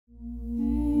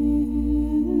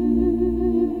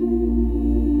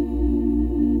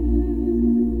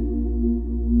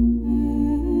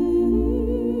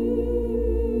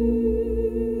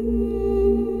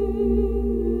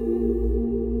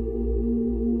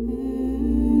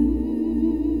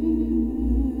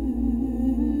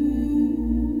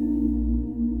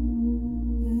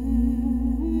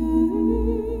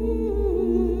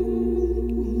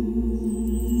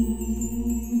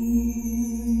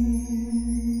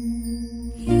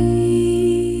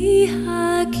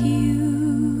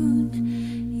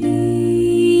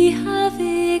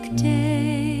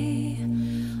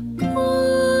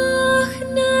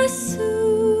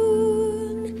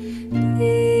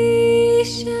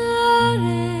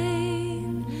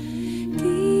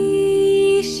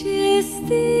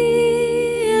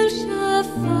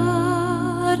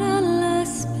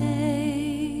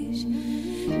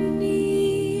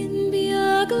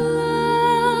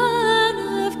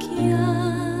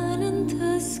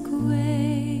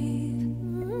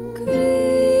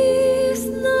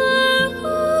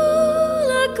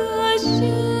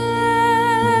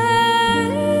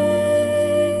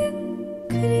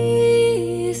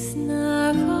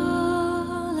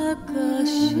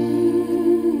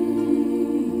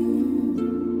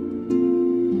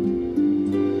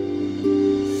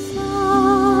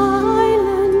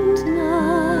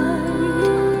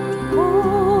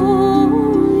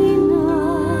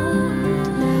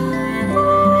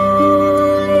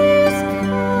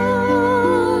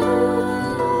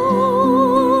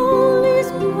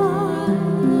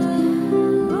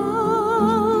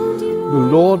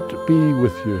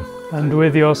you. And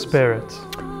with your spirit.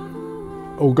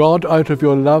 O God, out of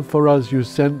your love for us, you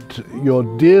sent your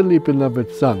dearly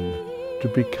beloved Son to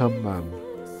become man.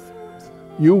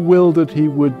 You willed that he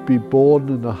would be born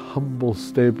in a humble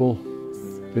stable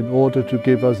in order to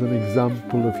give us an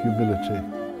example of humility.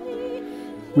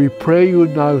 We pray you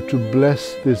now to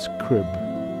bless this crib,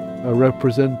 a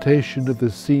representation of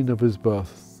the scene of his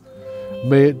birth.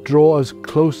 May it draw us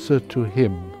closer to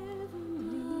him.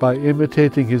 By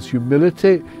imitating his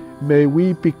humility, may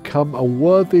we become a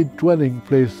worthy dwelling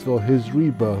place for his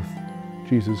rebirth.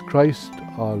 Jesus Christ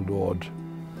our Lord.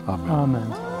 Amen.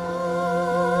 Amen.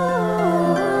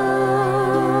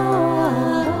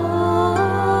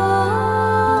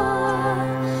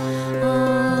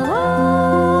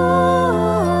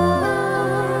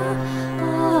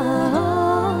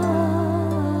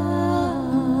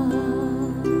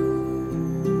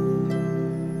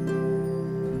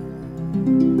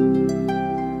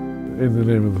 In the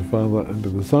name of the Father, and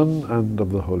of the Son, and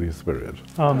of the Holy Spirit.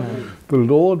 Amen. The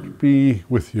Lord be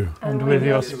with you. And with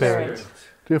your spirit.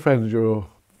 Dear friends, you're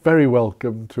very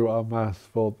welcome to our Mass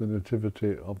for the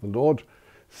Nativity of the Lord,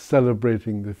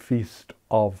 celebrating the feast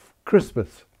of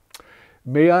Christmas.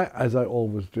 May I, as I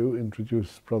always do,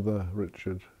 introduce Brother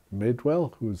Richard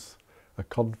Madewell, who's a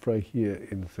confrere here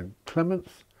in St.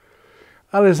 Clement's,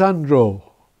 Alessandro,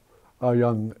 our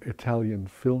young Italian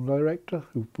film director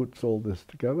who puts all this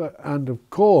together, and of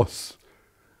course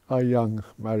our young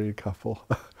married couple,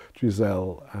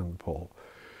 Giselle and Paul.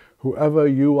 Whoever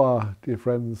you are, dear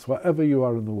friends, wherever you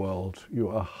are in the world, you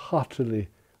are heartily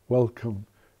welcome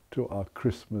to our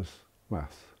Christmas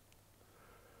Mass.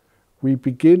 We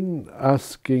begin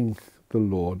asking the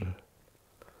Lord,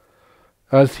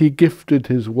 as he gifted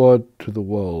his word to the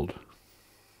world,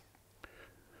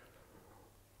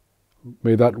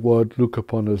 may that word look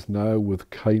upon us now with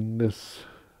kindness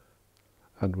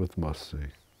and with mercy.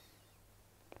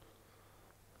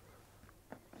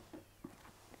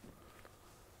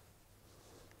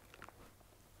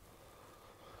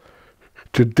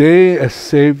 Today a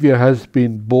Saviour has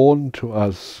been born to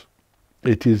us.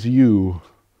 It is you,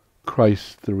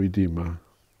 Christ the Redeemer.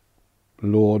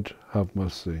 Lord, have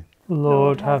mercy.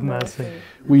 Lord, have mercy.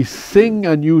 We sing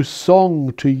a new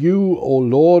song to you, O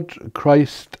Lord.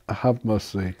 Christ, have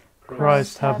mercy.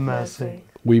 Christ, have mercy.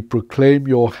 We proclaim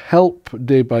your help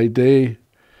day by day.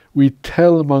 We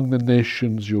tell among the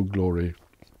nations your glory.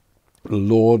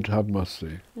 Lord, have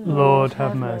mercy. Lord,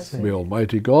 have mercy. May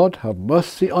Almighty God have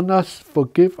mercy on us,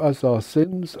 forgive us our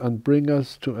sins, and bring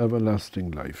us to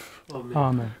everlasting life.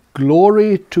 Amen.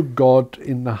 Glory to God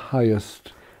in the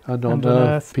highest, and on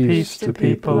earth peace to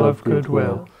people of good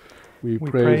will. We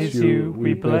praise you,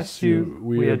 we bless you,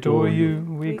 we adore you,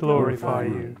 we glorify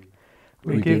you.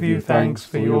 We give you thanks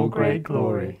for your great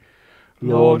glory.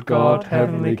 Lord God,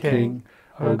 Heavenly King,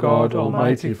 O God,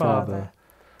 Almighty Father,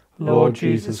 Lord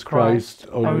Jesus Christ,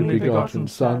 only begotten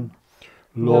Son,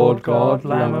 Lord God,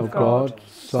 Lamb of God,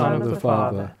 Son of the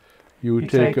Father, you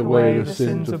take away the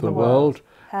sins of the world,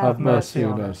 have mercy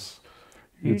on us.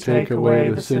 You take away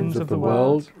the sins of the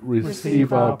world,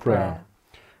 receive our prayer.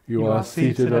 You are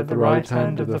seated at the right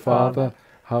hand of the Father,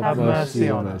 have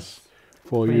mercy on us.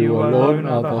 For you alone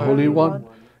are the Holy One,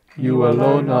 you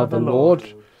alone are the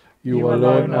Lord, you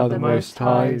alone are the Most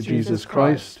High, Jesus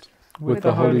Christ, with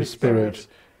the Holy Spirit,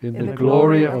 in the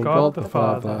glory of God the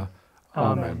Father.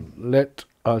 Amen. Let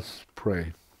us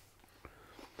pray.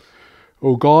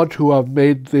 O God, who have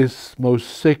made this most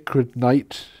sacred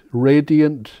night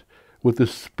radiant with the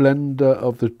splendour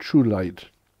of the true light,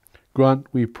 grant,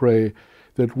 we pray,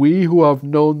 that we who have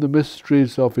known the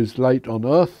mysteries of his light on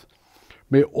earth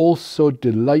may also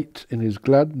delight in his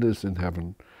gladness in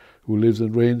heaven, who lives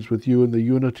and reigns with you in the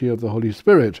unity of the Holy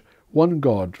Spirit, one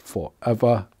God, for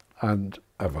ever and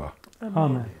ever.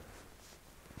 Amen.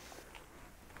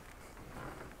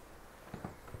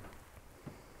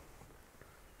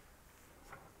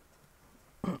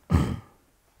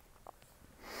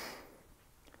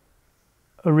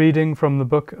 A reading from the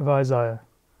book of Isaiah.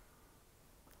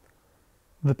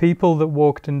 The people that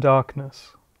walked in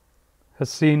darkness has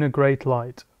seen a great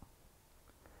light.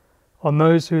 On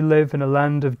those who live in a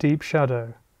land of deep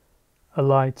shadow, a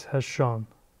light has shone.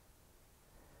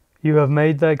 You have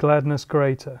made their gladness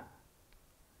greater.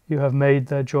 You have made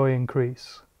their joy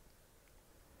increase.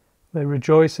 They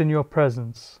rejoice in your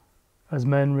presence, as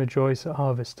men rejoice at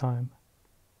harvest time,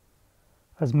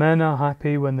 as men are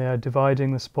happy when they are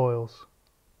dividing the spoils.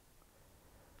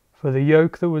 For the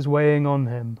yoke that was weighing on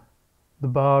him, the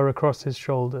bar across his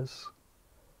shoulders,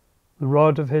 the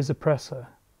rod of his oppressor,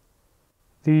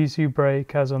 these you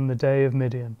break as on the day of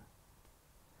Midian.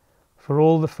 For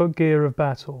all the footgear of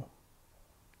battle,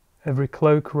 Every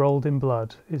cloak rolled in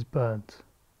blood is burnt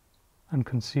and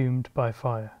consumed by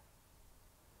fire.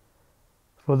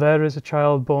 For there is a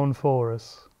child born for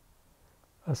us,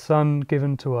 a son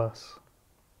given to us,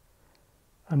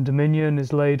 and dominion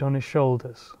is laid on his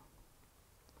shoulders.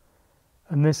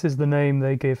 And this is the name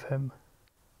they give him: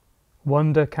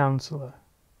 Wonder Counselor,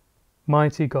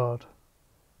 Mighty God,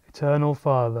 Eternal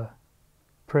Father,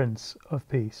 Prince of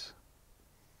Peace.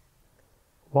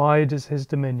 Wide is his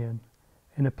dominion,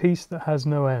 in a peace that has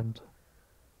no end,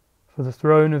 for the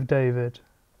throne of David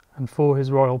and for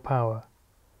his royal power,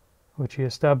 which he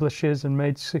establishes and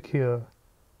makes secure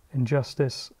in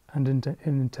justice and in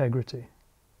integrity.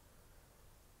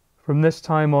 From this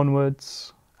time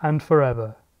onwards and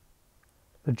forever,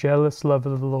 the jealous love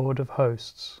of the Lord of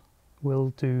hosts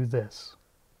will do this.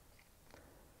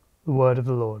 The word of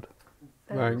the Lord.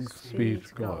 Thanks be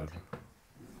to God.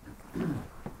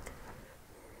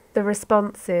 The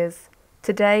response is,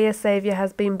 today a Saviour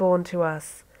has been born to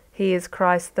us. He is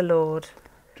Christ the Lord.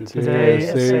 Today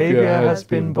a Saviour has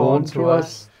been born to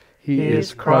us. He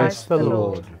is Christ the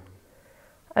Lord.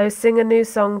 O sing a new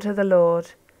song to the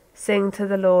Lord. Sing to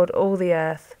the Lord all the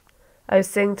earth. O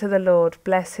sing to the Lord,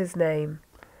 bless his name.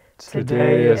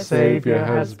 Today a Saviour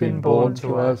has been born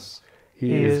to us.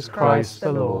 He is Christ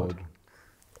the Lord.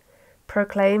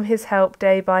 Proclaim his help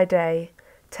day by day.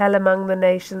 Tell among the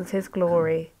nations his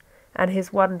glory, and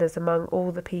his wonders among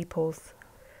all the peoples.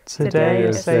 Today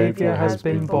a Saviour has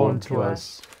been born to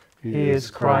us. He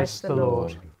is Christ the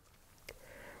Lord.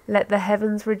 Let the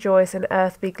heavens rejoice and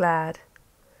earth be glad.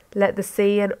 Let the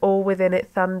sea and all within it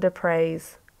thunder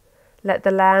praise. Let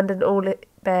the land and all it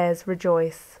bears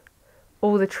rejoice.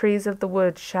 All the trees of the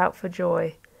wood shout for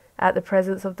joy at the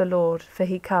presence of the Lord, for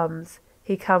he comes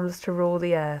to rule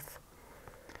the earth.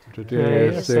 Today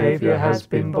a Saviour has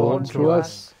been born to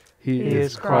us. He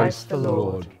is Christ the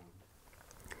Lord.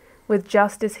 With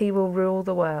justice he will rule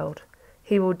the world.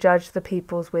 He will judge the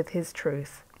peoples with his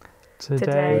truth.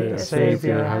 Today a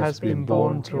Saviour has been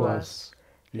born to us.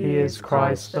 He is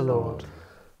Christ the Lord.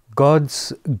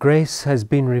 God's grace has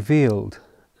been revealed,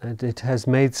 and it has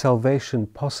made salvation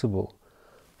possible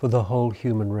for the whole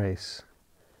human race,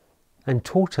 and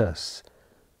taught us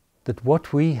that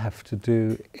what we have to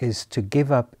do is to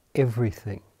give up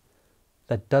everything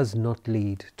that does not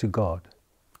lead to God.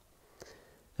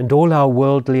 And all our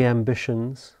worldly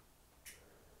ambitions,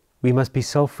 we must be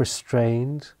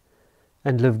self-restrained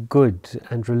and live good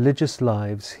and religious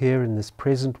lives here in this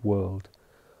present world,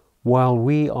 while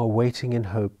we are waiting in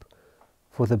hope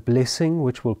for the blessing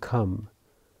which will come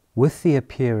with the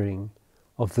appearing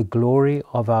of the glory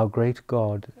of our great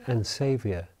God and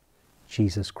Saviour,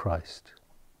 Jesus Christ.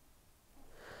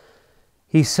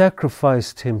 He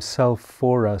sacrificed himself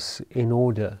for us in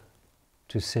order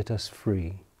to set us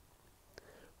free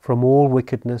from all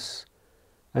wickedness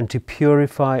and to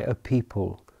purify a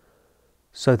people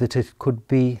so that it could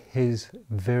be his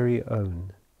very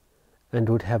own and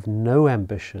would have no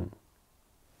ambition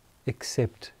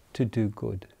except to do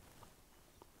good.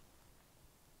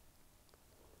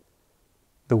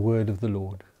 The word of the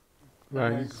Lord.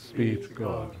 Thanks be to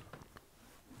God.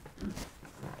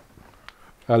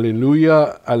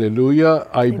 Alleluia, alleluia,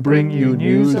 I bring you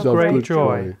news of great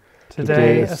joy.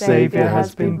 Today a Saviour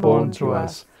has been born to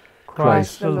us,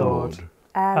 Christ the Lord.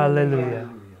 Alleluia.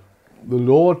 The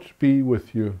Lord be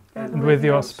with you. And with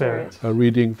your spirit. A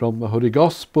reading from the Holy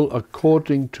Gospel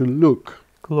according to Luke.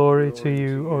 Glory to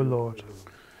you, O Lord.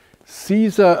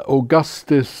 Caesar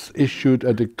Augustus issued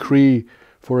a decree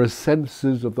for a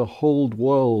census of the whole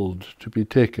world to be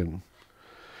taken.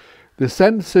 The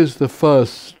census, the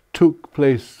first, took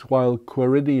place while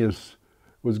Quirinius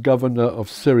was governor of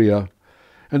Syria,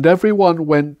 and everyone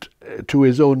went to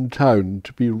his own town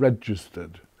to be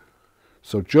registered.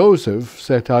 So Joseph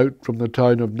set out from the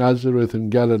town of Nazareth in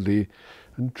Galilee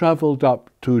and travelled up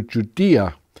to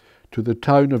Judea, to the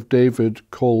town of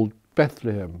David called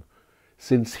Bethlehem,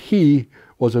 since he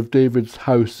was of David's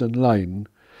house and line,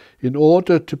 in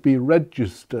order to be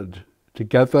registered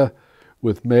together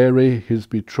with Mary, his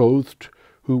betrothed,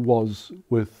 who was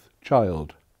with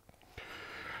child.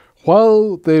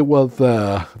 While they were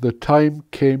there, the time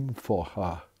came for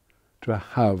her to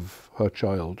have her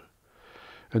child,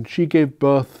 and she gave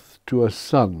birth to a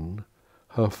son,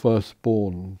 her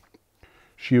firstborn.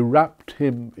 She wrapped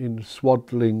him in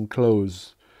swaddling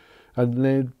clothes and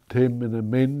laid him in a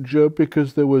manger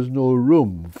because there was no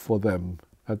room for them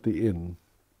at the inn.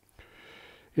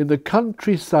 In the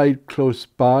countryside close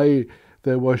by,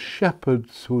 there were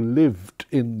shepherds who lived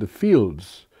in the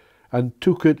fields and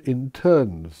took it in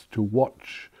turns to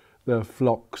watch their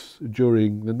flocks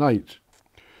during the night.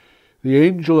 The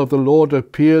angel of the Lord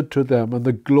appeared to them, and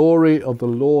the glory of the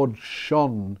Lord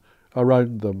shone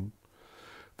around them.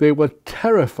 They were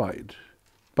terrified,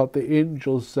 but the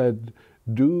angel said,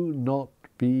 "Do not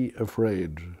be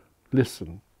afraid.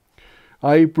 Listen,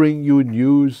 I bring you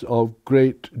news of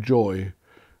great joy,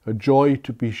 a joy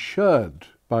to be shared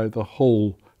by the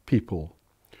whole people.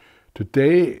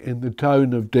 Today, in the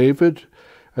town of David,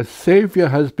 a Saviour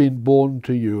has been born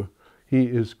to you. He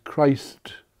is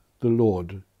Christ the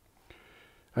Lord.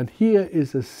 And here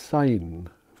is a sign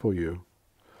for you.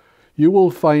 You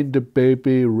will find a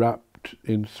baby wrapped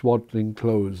in swaddling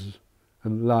clothes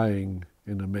and lying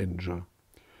in a manger."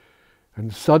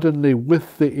 And suddenly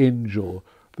with the angel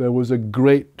there was a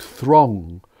great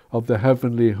throng of the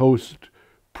heavenly host,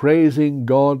 praising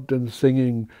God and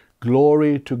singing,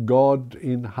 "Glory to God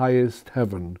in highest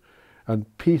heaven,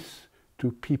 and peace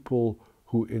to people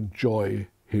who enjoy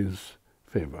his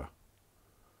favour."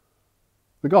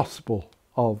 The Gospel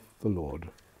of the Lord.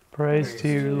 Praise to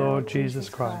you, Lord Jesus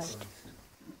Christ.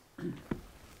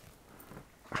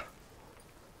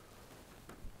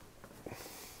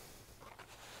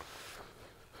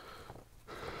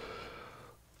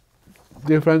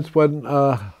 Dear friends, when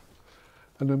an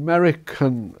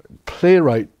American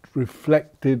playwright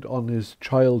reflected on his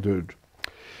childhood,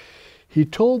 he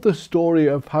told the story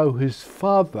of how his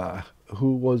father,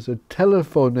 who was a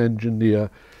telephone engineer,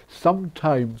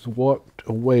 sometimes worked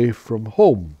away from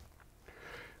home.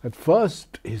 At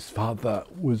first, his father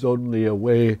was only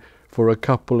away for a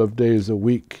couple of days a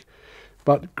week,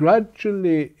 but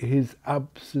gradually his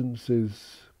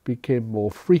absences became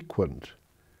more frequent.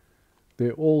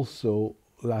 They also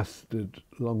lasted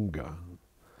longer.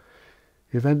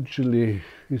 Eventually,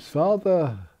 his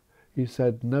father, he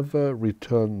said, never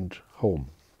returned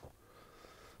home.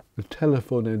 The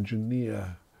telephone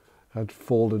engineer had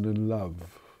fallen in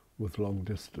love with long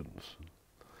distance.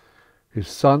 His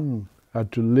son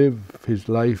had to live his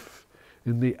life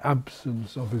in the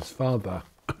absence of his father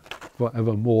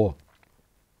forevermore.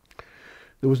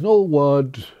 There was no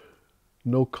word,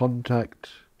 no contact,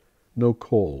 no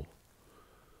call.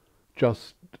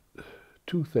 Just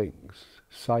two things,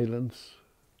 silence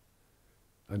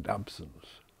and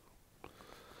absence.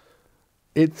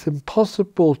 It's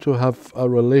impossible to have a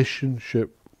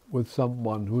relationship with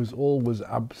someone who is always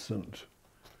absent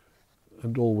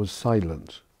and always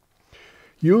silent.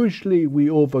 Usually we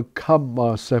overcome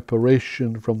our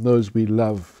separation from those we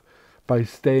love by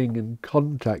staying in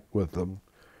contact with them,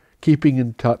 keeping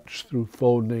in touch through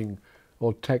phoning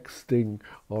or texting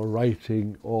or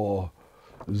writing or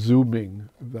Zooming,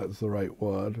 if that's the right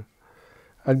word.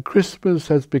 And Christmas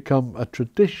has become a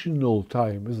traditional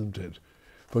time, isn't it,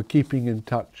 for keeping in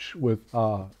touch with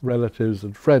our relatives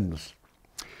and friends.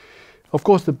 Of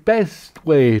course, the best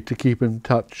way to keep in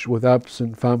touch with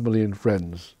absent family and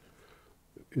friends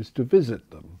is to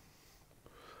visit them.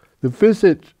 The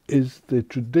visit is the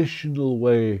traditional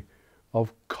way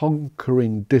of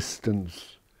conquering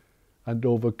distance and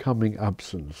overcoming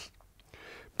absence.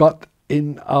 But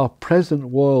in our present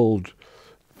world,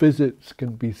 visits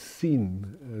can be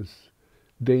seen as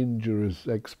dangerous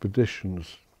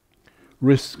expeditions,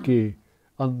 risky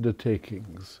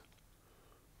undertakings,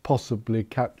 possibly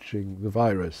catching the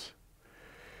virus.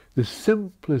 The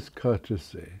simplest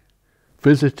courtesy,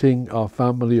 visiting our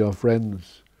family or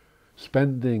friends,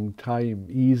 spending time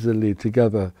easily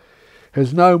together,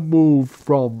 has now moved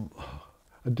from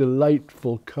a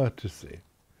delightful courtesy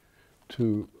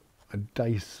to a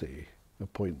dicey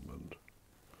appointment.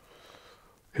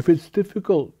 If it's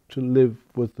difficult to live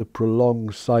with the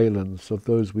prolonged silence of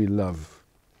those we love,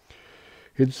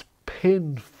 it's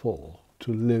painful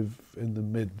to live in the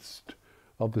midst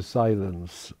of the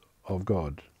silence of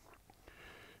God.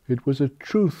 It was a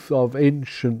truth of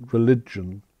ancient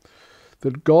religion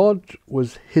that God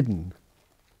was hidden,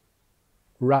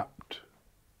 wrapped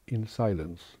in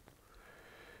silence.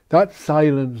 That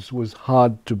silence was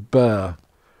hard to bear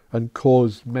and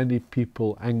caused many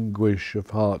people anguish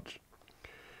of heart.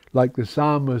 Like the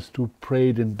psalmist who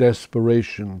prayed in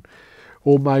desperation,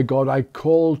 "Oh my God, I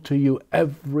call to you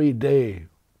every day,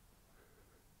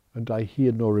 and I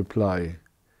hear no reply.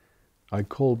 I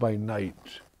call by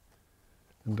night,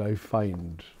 and I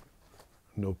find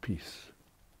no peace."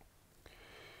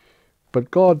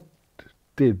 But God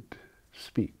did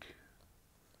speak.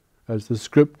 As the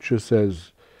scripture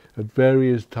says, at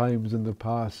various times in the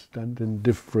past and in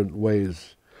different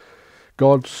ways,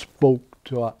 God spoke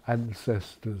to our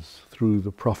ancestors through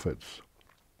the prophets.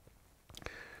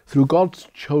 Through God's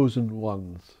chosen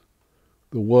ones,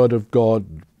 the word of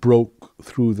God broke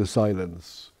through the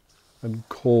silence and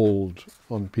called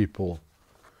on people.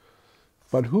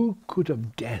 But who could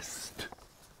have guessed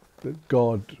that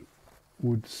God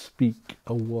would speak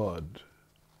a word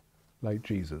like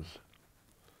Jesus.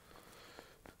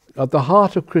 At the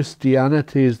heart of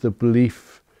Christianity is the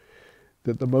belief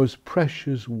that the most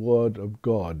precious word of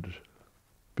God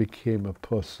became a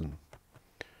person.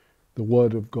 The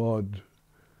word of God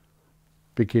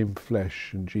became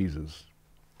flesh in Jesus.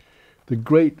 The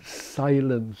great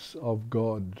silence of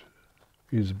God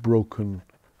is broken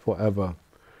forever.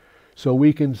 So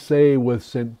we can say with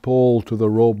St. Paul to the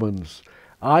Romans,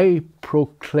 I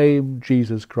proclaim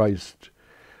Jesus Christ,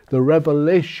 the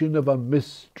revelation of a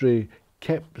mystery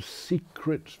kept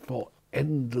secret for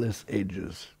endless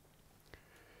ages.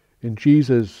 In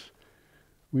Jesus,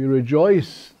 we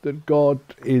rejoice that God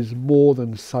is more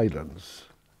than silence.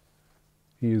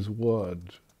 He is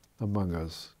word among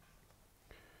us.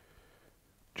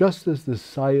 Just as the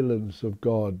silence of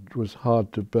God was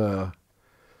hard to bear,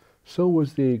 so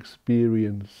was the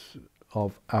experience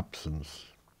of absence.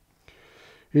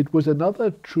 It was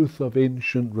another truth of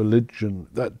ancient religion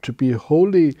that to be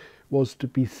holy was to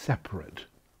be separate,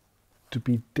 to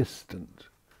be distant,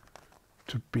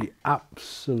 to be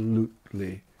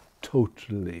absolutely,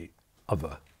 totally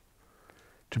other.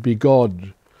 To be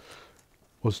God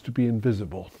was to be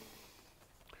invisible.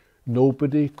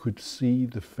 Nobody could see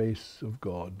the face of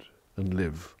God and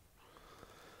live.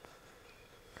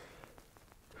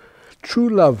 True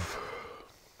love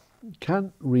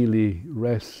can't really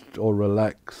rest or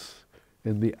relax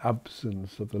in the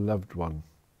absence of the loved one.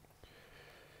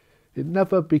 It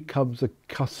never becomes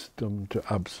accustomed to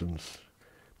absence,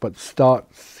 but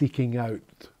starts seeking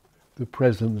out the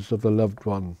presence of the loved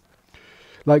one.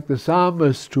 Like the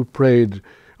psalmist who prayed,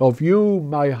 of you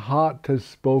my heart has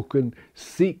spoken,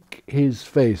 seek his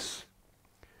face.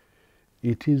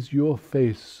 It is your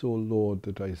face, O Lord,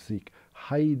 that I seek.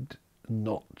 Hide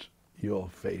not your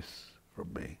face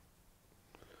from me.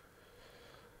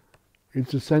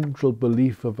 It's a central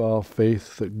belief of our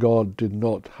faith that God did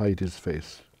not hide his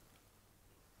face,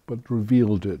 but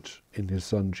revealed it in his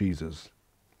Son Jesus.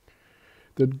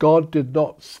 That God did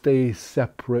not stay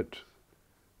separate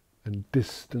and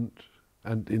distant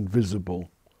and invisible,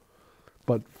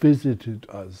 but visited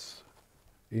us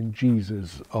in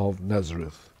Jesus of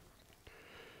Nazareth.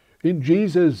 In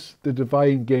Jesus, the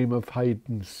divine game of hide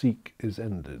and seek is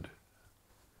ended.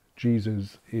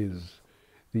 Jesus is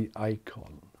the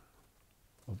icon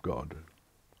of God.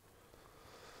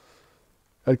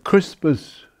 At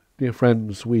Christmas, dear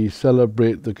friends, we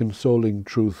celebrate the consoling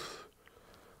truth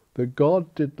that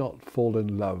God did not fall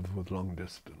in love with long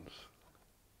distance,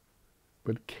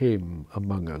 but came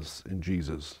among us in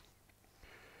Jesus.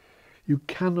 You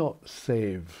cannot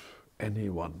save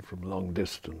anyone from long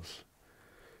distance.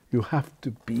 You have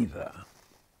to be there.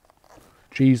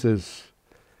 Jesus,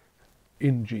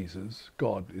 in Jesus,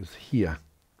 God is here,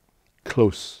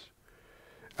 close.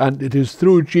 And it is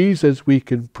through Jesus we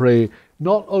can pray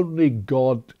not only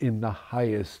God in the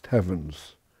highest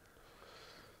heavens,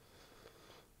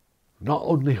 not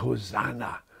only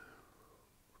Hosanna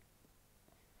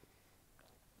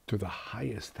to the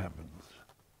highest heavens,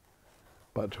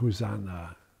 but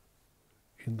Hosanna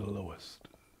in the lowest.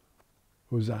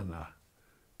 Hosanna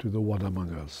to the one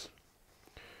among us.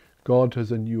 God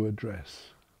has a new address.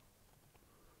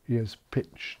 He has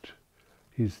pitched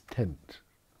his tent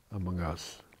among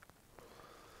us.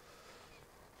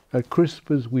 At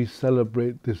Christmas we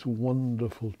celebrate this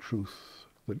wonderful truth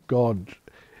that God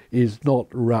is not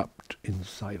wrapped in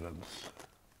silence,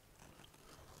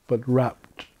 but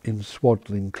wrapped in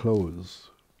swaddling clothes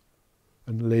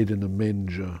and laid in a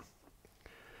manger.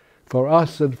 For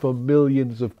us and for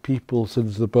millions of people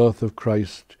since the birth of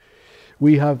Christ,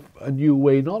 we have a new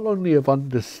way not only of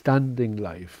understanding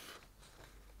life,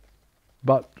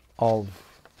 but of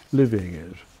living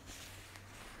it.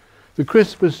 The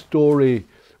Christmas story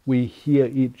we hear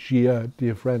each year,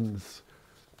 dear friends,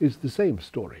 is the same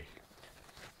story.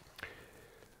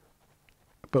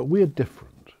 But we're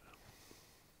different.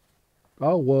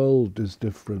 Our world is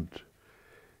different,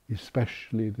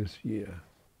 especially this year.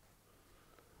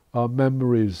 Our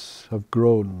memories have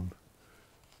grown.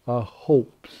 Our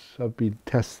hopes have been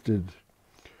tested.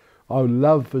 Our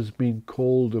love has been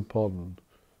called upon,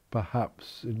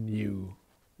 perhaps in new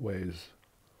ways.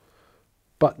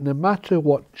 But no matter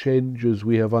what changes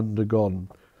we have undergone,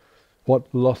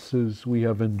 what losses we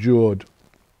have endured,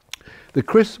 the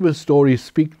Christmas stories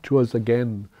speak to us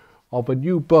again of a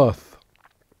new birth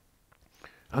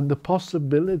and the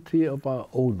possibility of our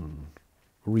own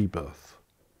rebirth.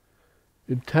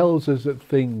 It tells us that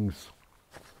things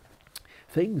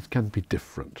can be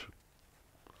different.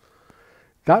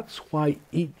 That's why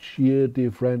each year,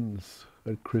 dear friends,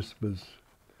 at Christmas,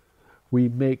 we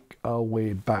make our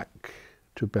way back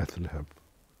to Bethlehem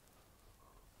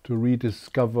to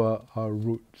rediscover our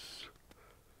roots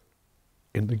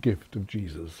in the gift of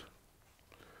Jesus.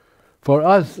 For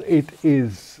us, it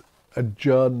is a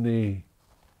journey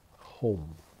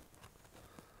home.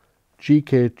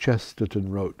 G.K.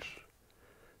 Chesterton wrote,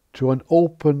 "To an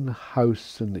open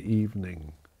house in the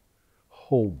evening,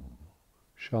 home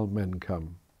shall men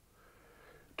come.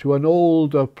 To an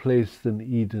older place than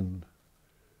Eden,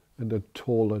 and a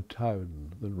taller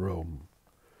town than Rome.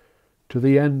 To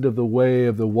the end of the way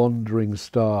of the wandering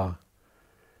star,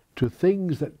 to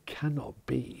things that cannot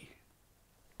be,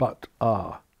 but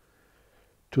are,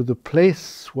 to the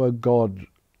place where God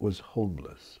was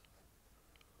homeless,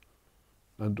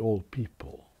 and all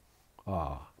people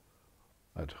are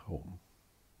at home."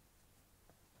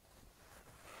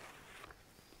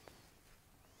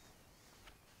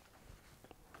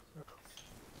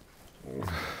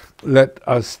 Let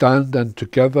us stand and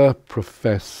together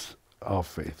profess our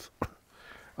faith.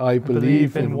 I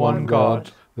believe in one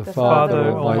God, the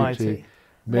Father Almighty,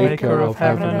 maker of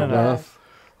heaven and earth,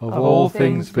 of all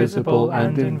things visible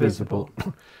and invisible.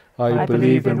 I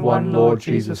believe in one Lord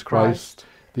Jesus Christ,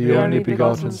 the only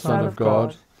begotten Son of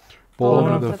God,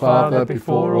 born of the Father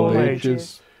before all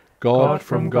ages, God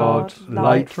from God,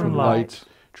 light from light,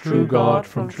 true God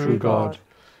from true God,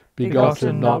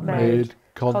 begotten, not made,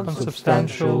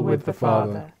 consubstantial with the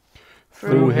Father.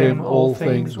 Through him all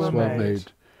things were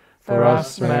made. For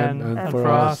us men and for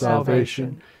our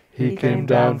salvation, he came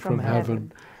down from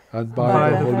heaven, and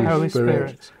by the Holy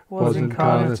Spirit was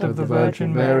incarnate of the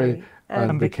Virgin Mary,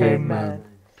 and became man.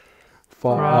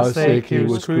 For our sake he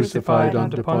was crucified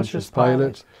under Pontius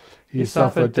Pilate, he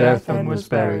suffered death and was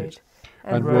buried,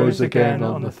 and rose again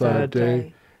on the third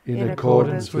day, in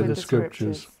accordance with the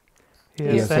Scriptures.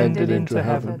 He ascended into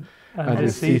heaven, and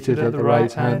is seated at the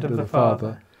right hand of the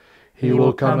Father. He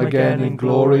will come again in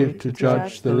glory to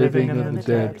judge the living and the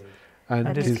dead,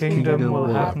 and his kingdom will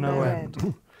have no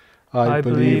end. I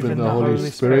believe in the Holy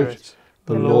Spirit,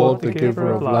 the Lord, the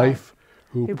giver of life,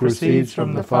 who proceeds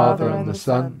from the Father and the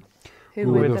Son,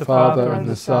 who with the Father and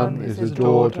the Son is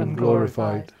adored and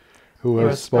glorified, who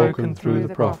has spoken through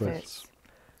the prophets.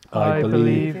 I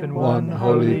believe in one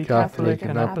holy Catholic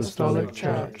and Apostolic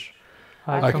Church.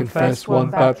 I confess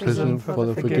one baptism for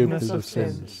the forgiveness of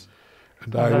sins,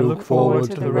 and I look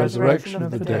forward to the resurrection of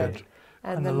the dead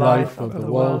and the life of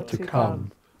the world to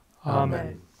come.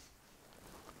 Amen.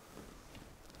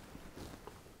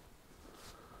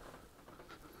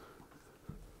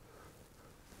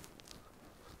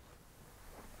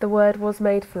 The Word was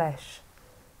made flesh.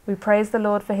 We praise the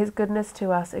Lord for his goodness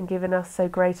to us in giving us so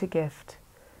great a gift.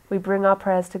 We bring our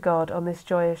prayers to God on this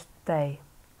joyous day.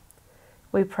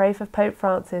 We pray for Pope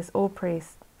Francis, all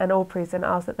priests, and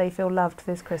ask that they feel loved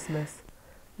this Christmas.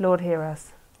 Lord, hear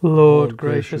us. Lord,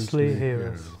 graciously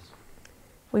hear us.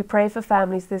 We pray for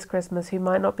families this Christmas who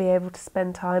might not be able to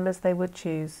spend time as they would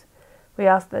choose. We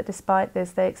ask that despite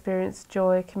this they experience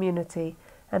joy, community,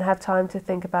 and have time to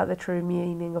think about the true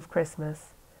meaning of Christmas.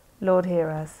 Lord, hear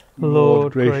us.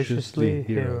 Lord, graciously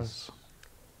hear us.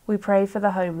 We pray for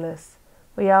the homeless.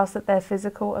 We ask that their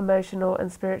physical, emotional,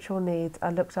 and spiritual needs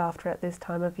are looked after at this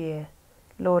time of year.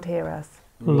 Lord, hear us.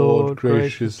 Lord,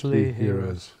 graciously hear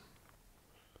us.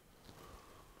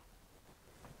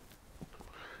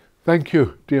 Thank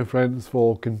you, dear friends,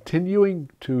 for continuing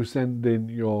to send in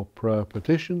your prayer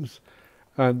petitions,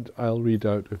 and I'll read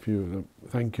out a few of them.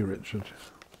 Thank you, Richard.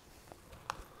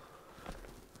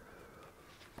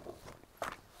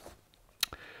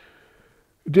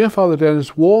 Dear Father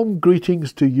Denis, warm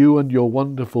greetings to you and your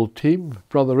wonderful team,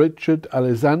 Brother Richard,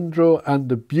 Alessandro, and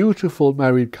the beautiful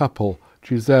married couple,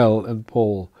 Giselle and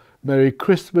Paul. Merry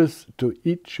Christmas to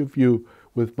each of you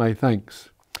with my thanks.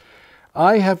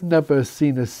 I have never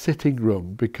seen a sitting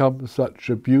room become such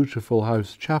a beautiful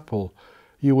house chapel.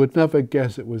 You would never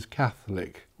guess it was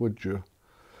Catholic, would you?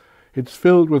 It's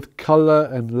filled with colour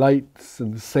and lights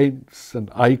and saints and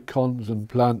icons and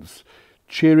plants,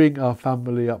 cheering our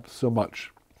family up so much.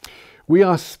 We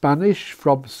are Spanish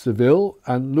from Seville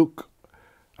and look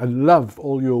and love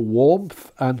all your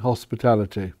warmth and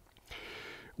hospitality.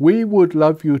 We would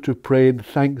love you to pray in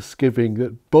thanksgiving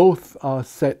that both our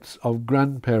sets of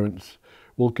grandparents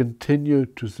will continue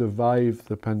to survive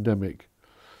the pandemic.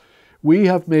 We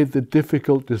have made the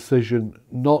difficult decision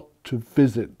not to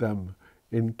visit them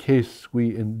in case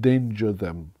we endanger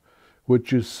them,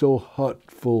 which is so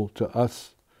hurtful to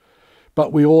us.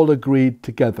 But we all agreed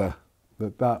together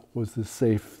that that was the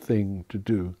safe thing to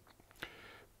do.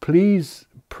 Please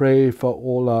pray for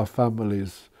all our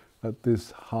families at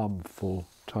this harmful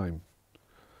time.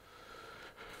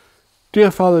 Dear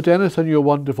Father Denis and your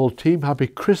wonderful team, happy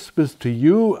Christmas to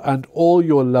you and all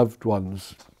your loved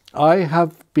ones. I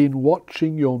have been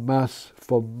watching your Mass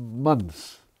for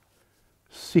months,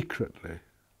 secretly.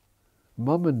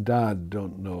 Mum and Dad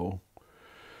don't know.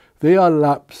 They are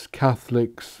lapsed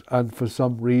Catholics, and for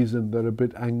some reason they're a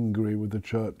bit angry with the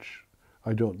Church.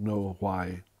 I don't know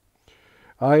why.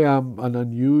 I am an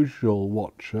unusual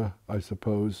watcher, I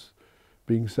suppose,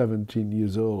 being 17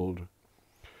 years old.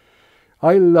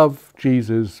 I love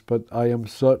Jesus, but I am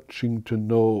searching to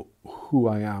know who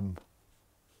I am,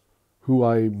 who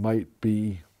I might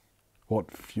be, what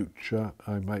future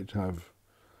I might have.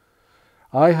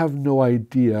 I have no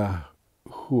idea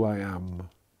who I am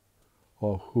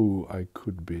or who I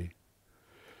could be.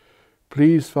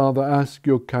 Please, Father, ask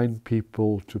your kind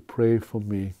people to pray for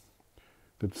me,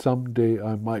 that someday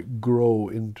I might grow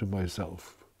into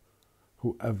myself,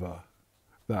 whoever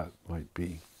that might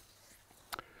be.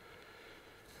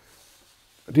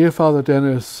 Dear Father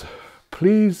Denis,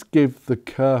 please give the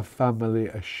Kerr family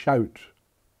a shout.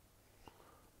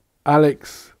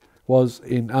 Alex was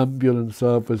in ambulance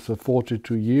service for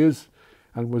 42 years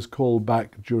and was called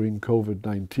back during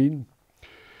COVID-19.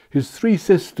 His 3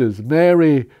 sisters,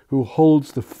 Mary, who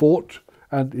holds the fort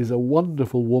and is a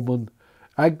wonderful woman,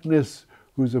 Agnes,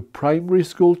 who's a primary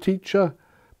school teacher,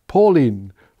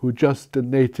 Pauline, who just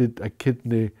donated a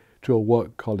kidney to a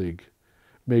work colleague.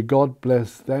 May God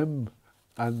bless them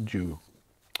and you.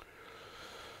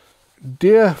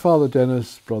 Dear Father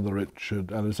Denis, Brother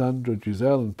Richard, Alessandra,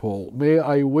 Giselle and Paul, may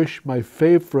I wish my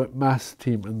favourite Mass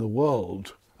team in the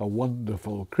world a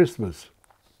wonderful Christmas.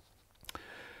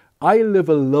 I live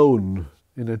alone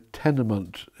in a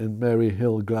tenement in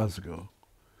Maryhill, Glasgow.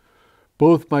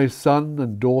 Both my son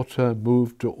and daughter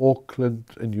moved to Auckland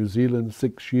in New Zealand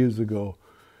 6 years ago,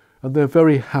 and they're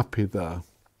very happy there.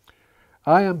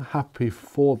 I am happy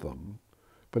for them,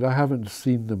 but I haven't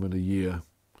seen them in a year.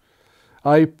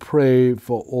 I pray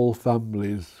for all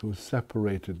families who are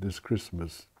separated this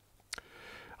Christmas.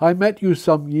 I met you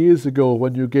some years ago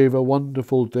when you gave a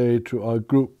wonderful day to our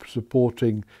group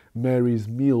supporting Mary's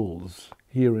Meals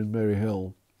here in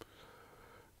Maryhill.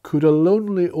 Could a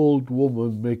lonely old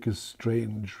woman make a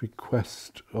strange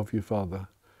request of you, Father?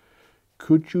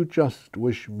 Could you just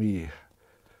wish me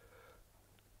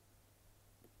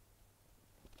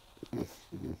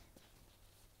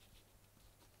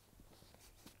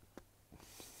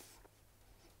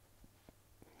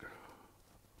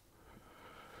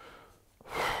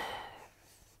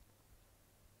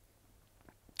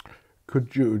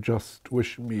Could you just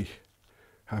wish me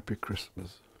Happy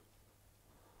Christmas?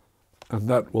 And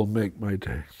that will make my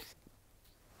day.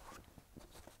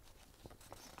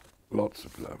 Lots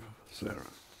of love,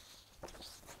 Sarah.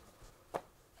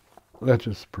 Let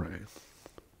us pray.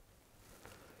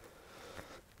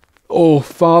 O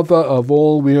Father of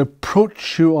all, we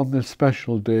approach you on this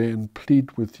special day and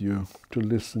plead with you to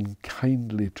listen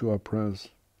kindly to our prayers.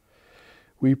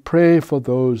 We pray for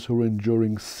those who are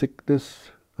enduring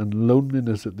sickness and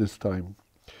loneliness at this time.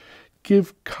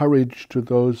 Give courage to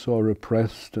those who are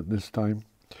oppressed at this time,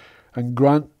 and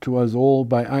grant to us all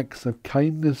by acts of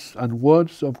kindness and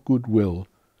words of goodwill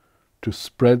to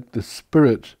spread the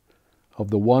spirit of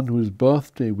the one whose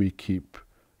birthday we keep,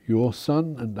 your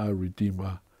Son and our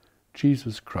Redeemer,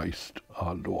 Jesus Christ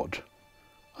our Lord.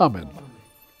 Amen.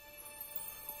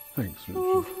 Thanks, Richard.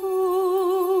 O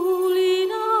holy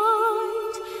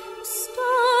night,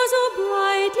 stars are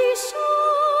brightly shining.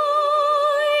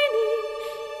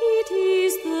 It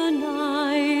is the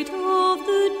night of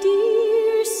the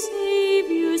dear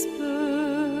Saviour's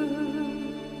birth.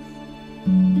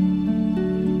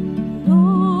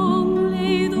 Long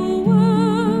lay the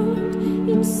world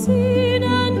in sin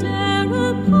and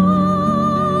error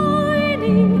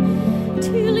pining,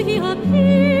 till he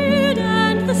appeared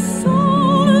and the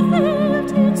soul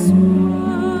felt its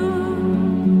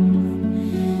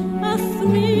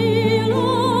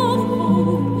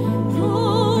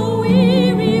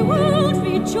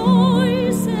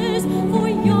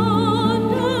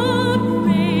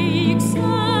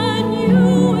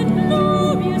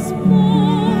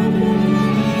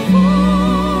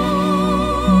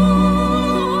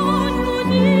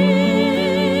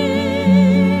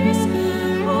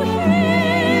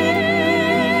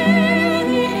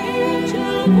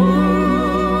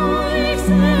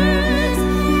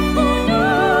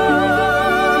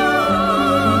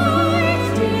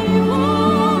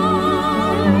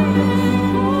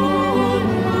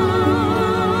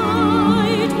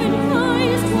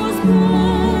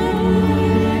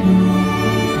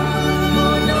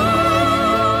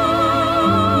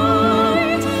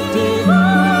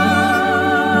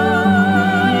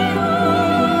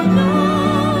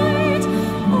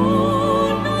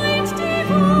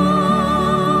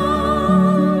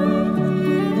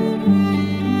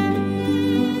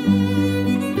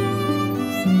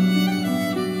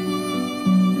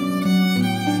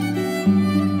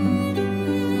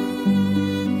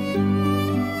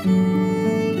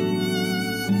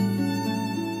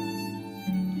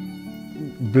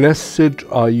Blessed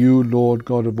are you, Lord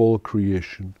God of all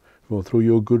creation, for through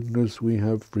your goodness we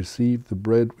have received the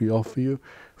bread we offer you,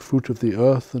 fruit of the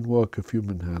earth and work of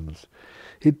human hands.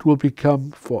 It will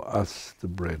become for us the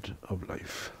bread of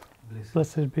life.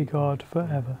 Blessed be God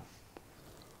forever.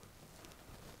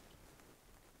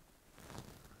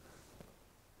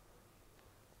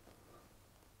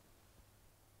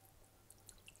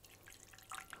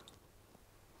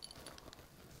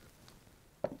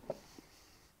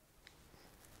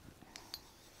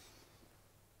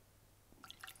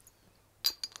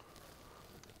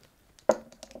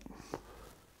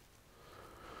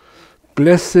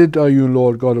 Blessed are you,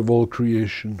 Lord God of all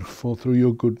creation, for through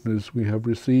your goodness we have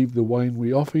received the wine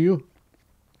we offer you,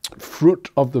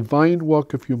 fruit of the vine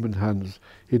work of human hands.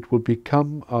 It will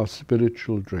become our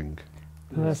spiritual drink.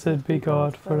 Blessed be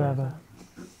God forever.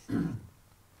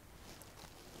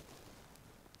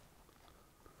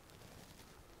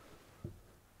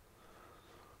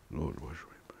 Lord, wash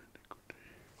away my iniquity.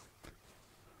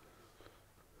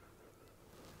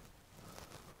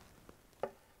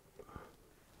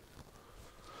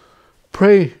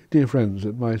 Pray, dear friends,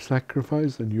 that my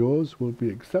sacrifice and yours will be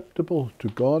acceptable to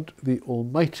God, the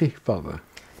Almighty Father.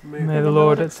 May the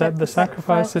Lord accept the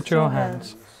sacrifice at your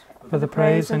hands, for the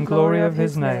praise and glory of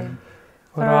his name,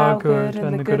 for our good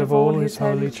and the good of all his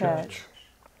holy church.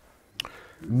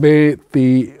 May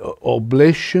the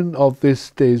oblation of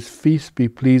this day's feast be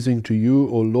pleasing to you,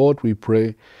 O Lord, we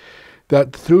pray,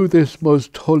 that through this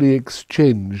most holy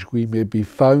exchange we may be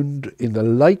found in the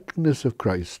likeness of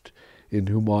Christ, in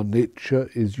whom our nature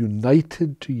is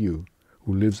united to you,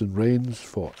 who lives and reigns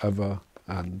for ever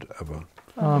and ever.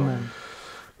 Amen.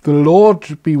 The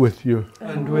Lord be with you.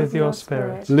 And with your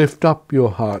spirit. Lift up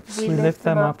your hearts. We lift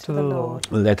them up to the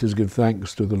Lord. Let us give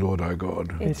thanks to the Lord our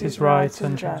God. It is right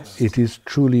and just. It is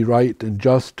truly right and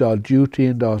just, our duty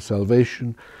and our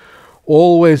salvation,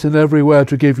 always and everywhere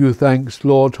to give you thanks,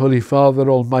 Lord, Holy Father,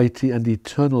 Almighty and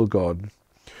eternal God.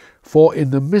 For in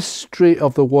the mystery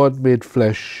of the Word made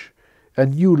flesh, a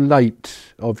new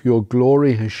light of your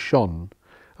glory has shone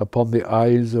upon the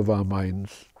eyes of our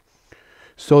minds,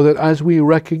 so that as we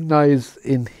recognize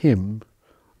in him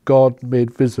God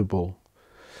made visible,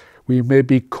 we may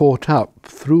be caught up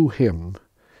through him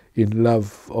in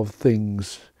love of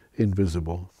things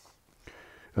invisible.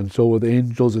 And so with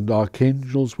angels and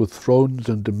archangels, with thrones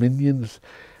and dominions,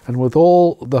 and with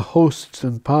all the hosts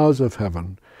and powers of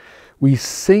heaven, we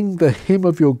sing the hymn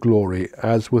of your glory,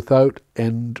 as without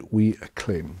end we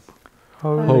acclaim.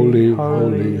 Holy,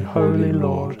 holy, holy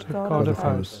Lord, God of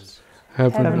hosts.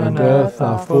 Heaven and earth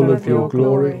are full of your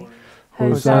glory.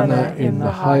 Hosanna in the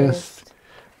highest.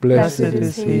 Blessed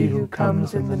is he who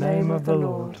comes in the name of the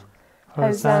Lord.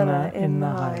 Hosanna in the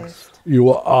highest. You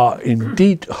are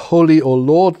indeed holy, O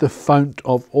Lord, the fount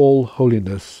of all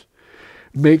holiness.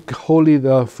 Make holy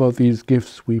therefore these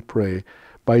gifts, we pray,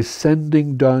 by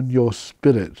sending down your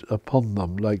Spirit upon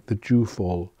them like the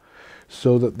dewfall,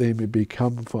 so that they may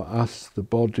become for us the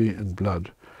body and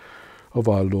blood of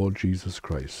our Lord Jesus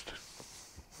Christ.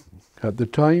 At the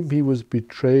time he was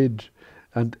betrayed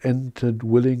and entered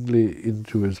willingly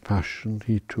into his passion,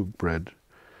 he took bread,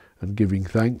 and giving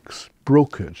thanks,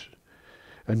 broke it,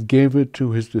 and gave it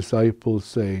to his disciples,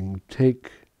 saying,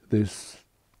 "Take this,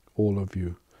 all of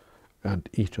you, and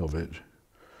eat of it.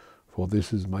 For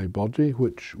this is my body,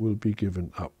 which will be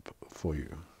given up for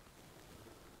you."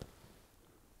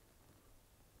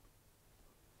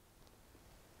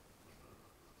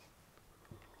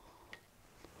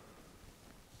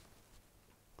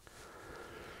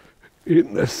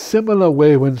 In a similar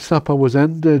way, when supper was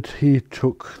ended, he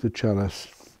took the chalice,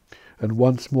 and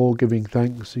once more giving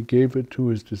thanks, he gave it to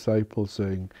his disciples,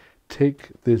 saying, "Take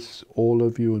this, all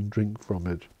of you, and drink from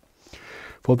it.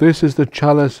 For this is the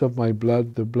chalice of my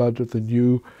blood, the blood of the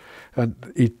new and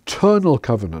eternal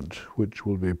covenant, which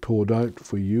will be poured out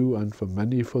for you and for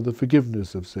many for the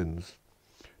forgiveness of sins.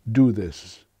 Do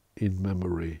this in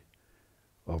memory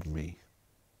of me."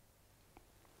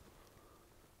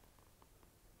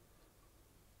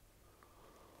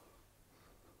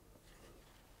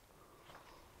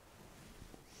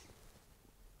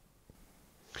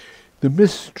 The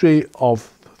mystery of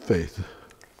faith.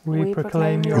 We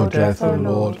proclaim your death, O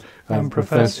Lord, and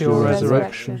profess your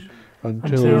resurrection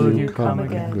until you come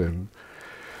again.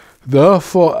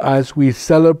 Therefore, as we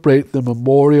celebrate the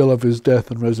memorial of his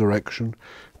death and resurrection,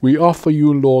 we offer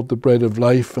you, Lord, the bread of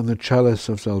life and the chalice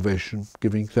of salvation,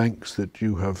 giving thanks that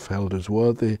you have held us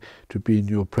worthy to be in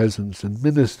your presence and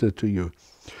minister to you.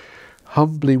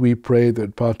 Humbly we pray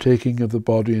that, partaking of the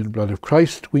body and blood of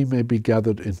Christ, we may be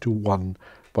gathered into one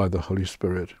by the Holy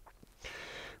Spirit.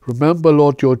 Remember,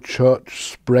 Lord, your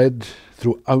church spread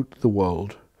throughout the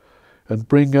world, and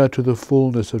bring her to the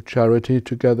fullness of charity,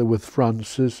 together with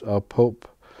Francis, our Pope,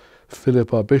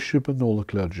 Philip, our Bishop, and all the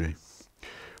clergy.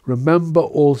 Remember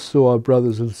also our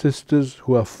brothers and sisters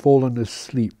who have fallen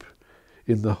asleep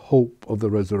in the hope of the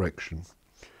resurrection,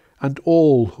 and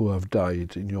all who have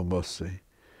died in your mercy.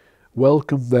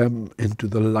 Welcome them into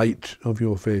the light of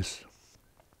your face.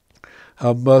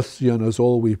 Have mercy on us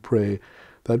all, we pray,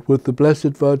 that with the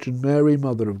Blessed Virgin Mary,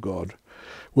 Mother of God,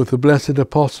 with the blessed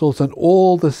apostles and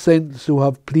all the saints who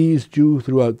have pleased you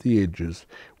throughout the ages,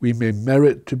 we may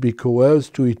merit to be co-heirs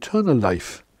to eternal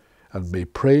life, and may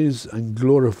praise and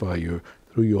glorify you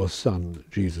through your Son,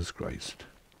 Jesus Christ.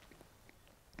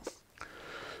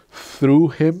 Through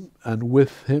him and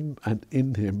with him and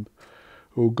in him,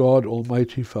 O God,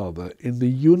 Almighty Father, in the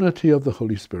unity of the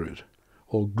Holy Spirit,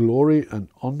 all glory and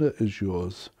honour is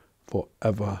yours for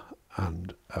ever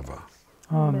and ever.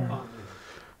 Amen.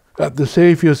 At the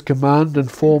Saviour's command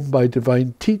and formed by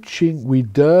divine teaching, we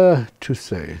dare to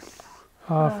say,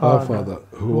 Our Father,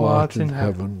 who art in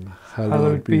heaven,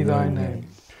 hallowed be thy name.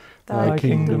 Thy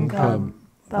kingdom come,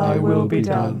 thy will be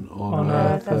done, on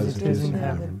earth as it is in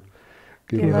heaven.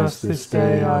 Give us this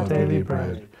day our daily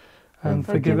bread, and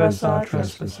forgive us our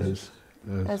trespasses,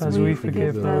 as we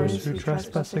forgive those who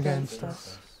trespass against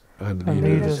us. and And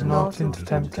lead us not into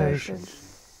temptation,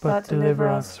 but deliver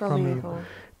us from evil.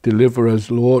 Deliver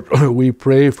us, Lord, we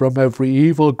pray, from every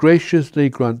evil. Graciously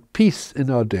grant peace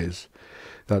in our days,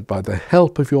 that by the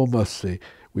help of your mercy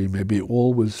we may be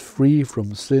always free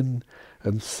from sin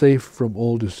and safe from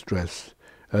all distress,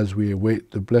 as we await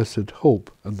the blessed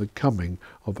hope and the coming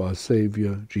of our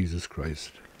Saviour, Jesus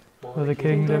Christ. For the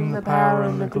kingdom, the power,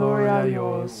 and the glory are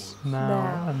yours,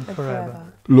 now and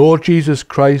forever. Lord Jesus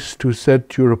Christ, who said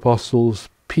to your apostles,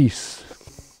 Peace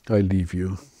I leave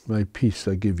you, my peace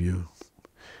I give you.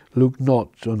 Look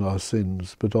not on our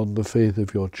sins, but on the faith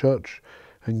of your Church,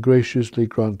 and graciously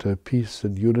grant her peace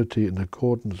and unity in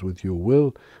accordance with your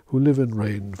will, who live and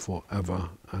reign for ever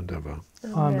and ever.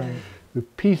 Amen. The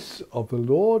peace of the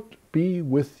Lord be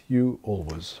with you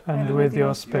always. And with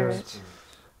your spirit.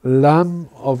 Lamb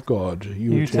of God,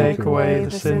 You take away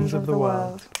the sins of the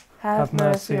world. Have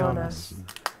mercy on us.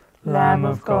 Lamb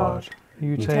of God,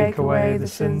 you take away the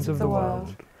sins of the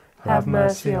world. Have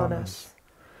mercy on us.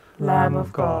 Lamb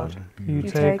of God, you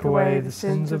take away the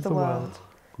sins of the world.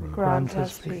 Grant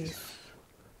us peace.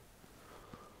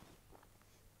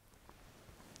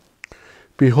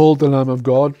 Behold the Lamb of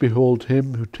God, behold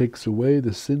him who takes away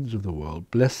the sins of the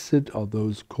world. Blessed are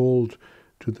those called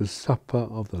to the supper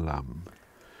of the Lamb.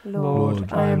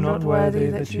 Lord, I am not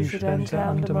worthy that you should enter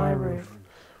under my roof,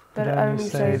 but only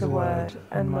say the word,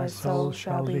 and my soul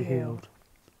shall be healed.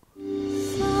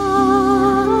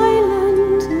 Silent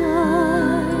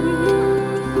night,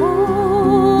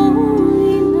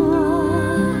 holy night,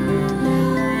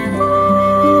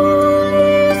 all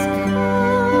is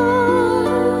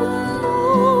calm,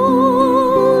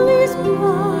 all is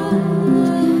bright,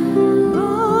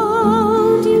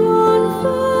 round yon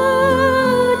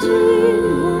Virgin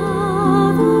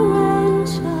Mother and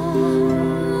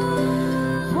Child,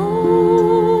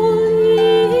 holy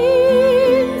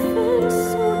infant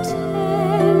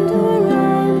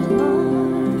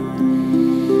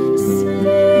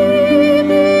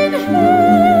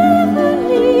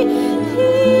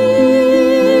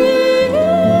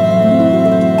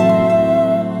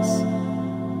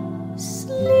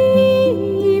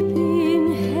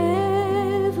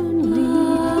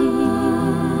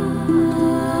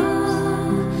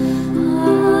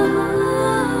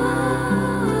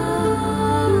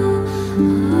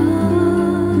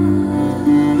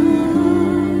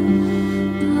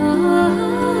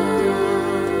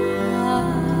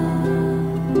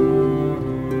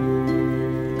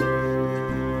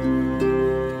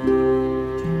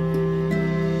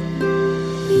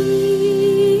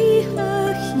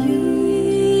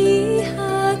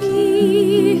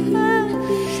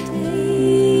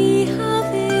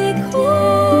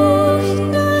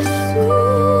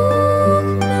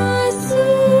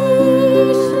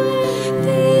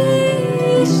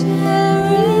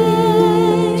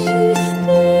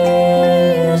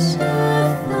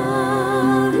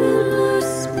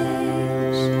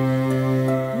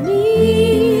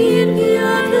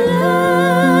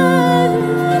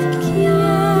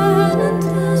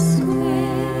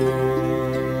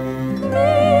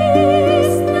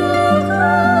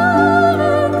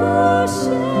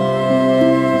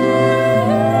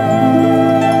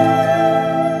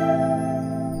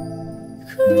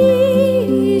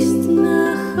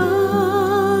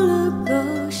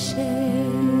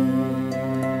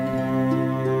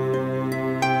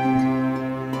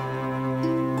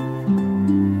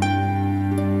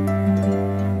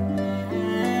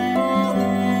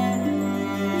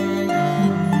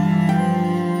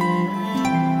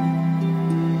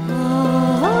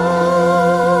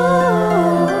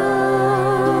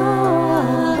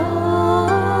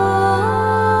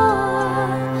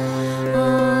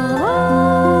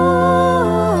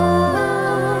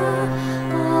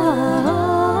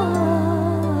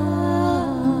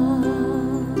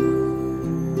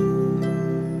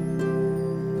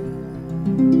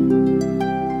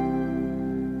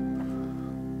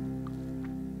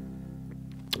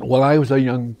While I was a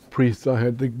young priest, I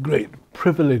had the great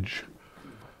privilege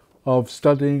of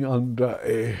studying under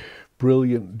a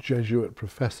brilliant Jesuit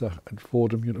professor at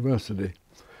Fordham University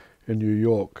in New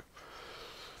York.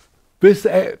 This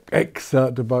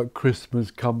excerpt about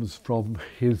Christmas comes from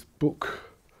his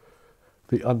book,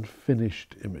 The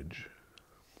Unfinished Image.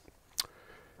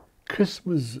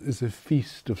 Christmas is a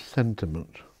feast of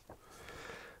sentiment.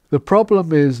 The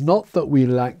problem is not that we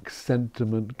lack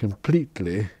sentiment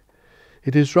completely,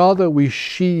 it is rather we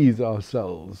sheathe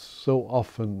ourselves so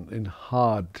often in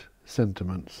hard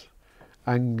sentiments,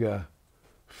 anger,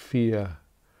 fear,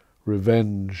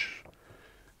 revenge,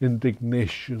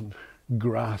 indignation,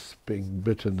 grasping,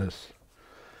 bitterness.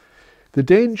 The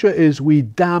danger is we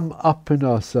dam up in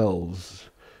ourselves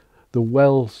the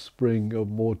wellspring of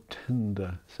more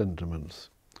tender sentiments,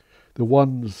 the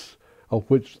ones of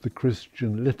which the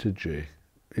Christian liturgy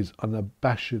is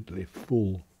unabashedly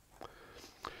full.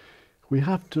 We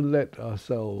have to let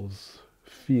ourselves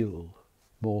feel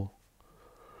more.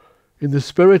 In the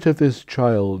spirit of this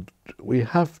child, we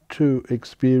have to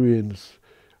experience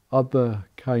other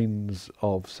kinds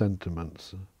of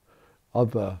sentiments,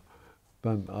 other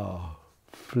than our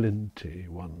flinty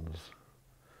ones.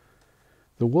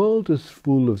 The world is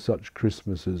full of such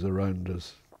Christmases around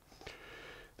us.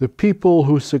 The people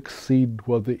who succeed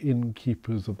while the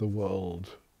innkeepers of the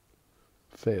world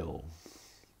fail.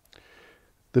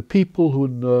 The people who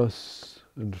nurse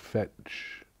and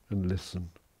fetch and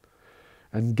listen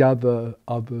and gather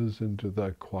others into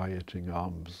their quieting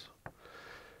arms.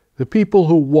 The people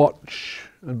who watch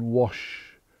and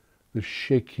wash the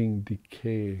shaking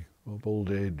decay of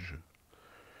old age.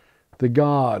 The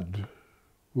guard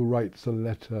who writes a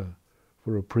letter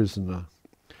for a prisoner.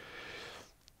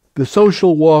 The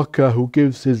social worker who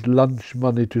gives his lunch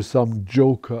money to some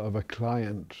joker of a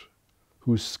client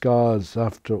whose scars,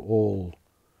 after all,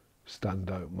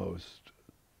 stand out most.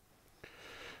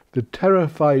 The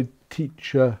terrified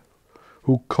teacher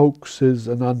who coaxes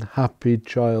an unhappy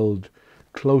child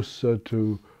closer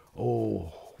to,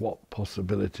 oh, what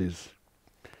possibilities.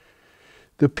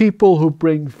 The people who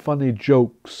bring funny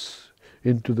jokes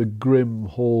into the grim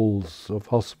halls of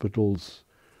hospitals,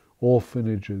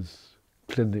 orphanages,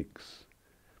 clinics,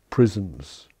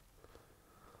 prisons.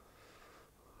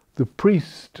 The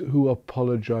priest who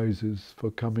apologizes for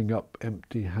coming up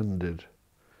empty-handed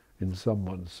in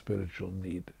someone's spiritual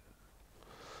need.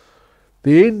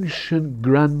 The ancient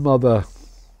grandmother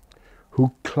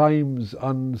who climbs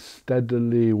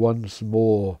unsteadily once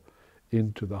more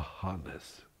into the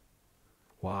harness.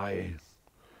 Why?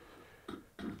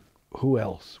 Who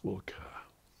else will care?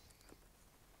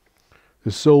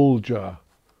 The soldier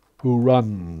who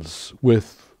runs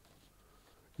with,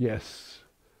 yes,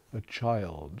 a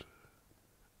child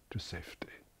to safety.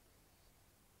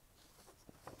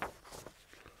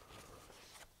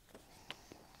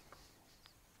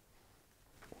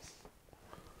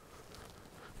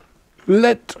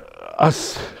 Let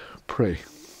us pray.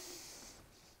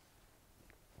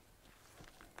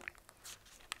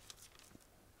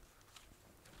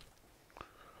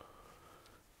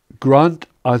 Grant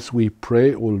us, we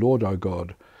pray, O Lord our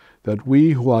God, that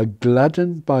we who are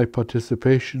gladdened by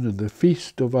participation in the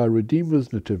feast of our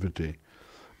Redeemer's nativity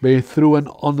may through an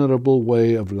honourable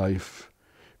way of life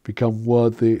become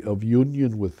worthy of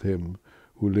union with him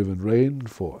who live and reign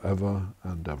for ever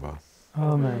and ever.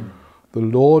 Amen. The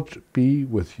Lord be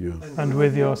with you. And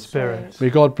with your spirit. May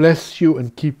God bless you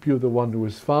and keep you, the one who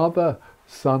is Father,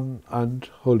 Son and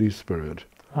Holy Spirit.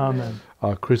 Amen.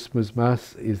 Our Christmas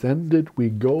Mass is ended. We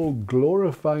go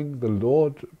glorifying the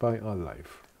Lord by our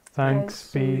life.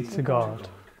 Thanks be to God.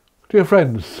 Dear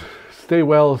friends, stay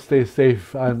well, stay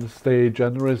safe and stay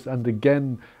generous. And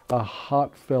again, a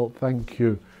heartfelt thank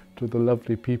you to the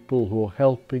lovely people who are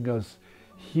helping us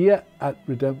here at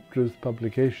Redemptorist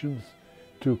Publications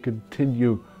to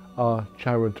continue our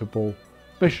charitable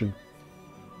mission.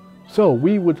 So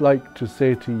we would like to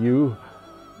say to you,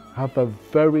 have a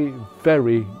very,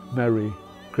 very Merry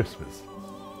Christmas.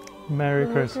 Merry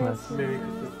Christmas.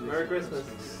 Merry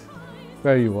Christmas.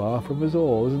 There you are from us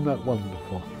all, isn't that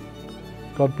wonderful?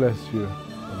 God bless you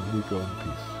and we go in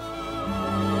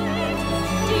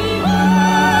peace.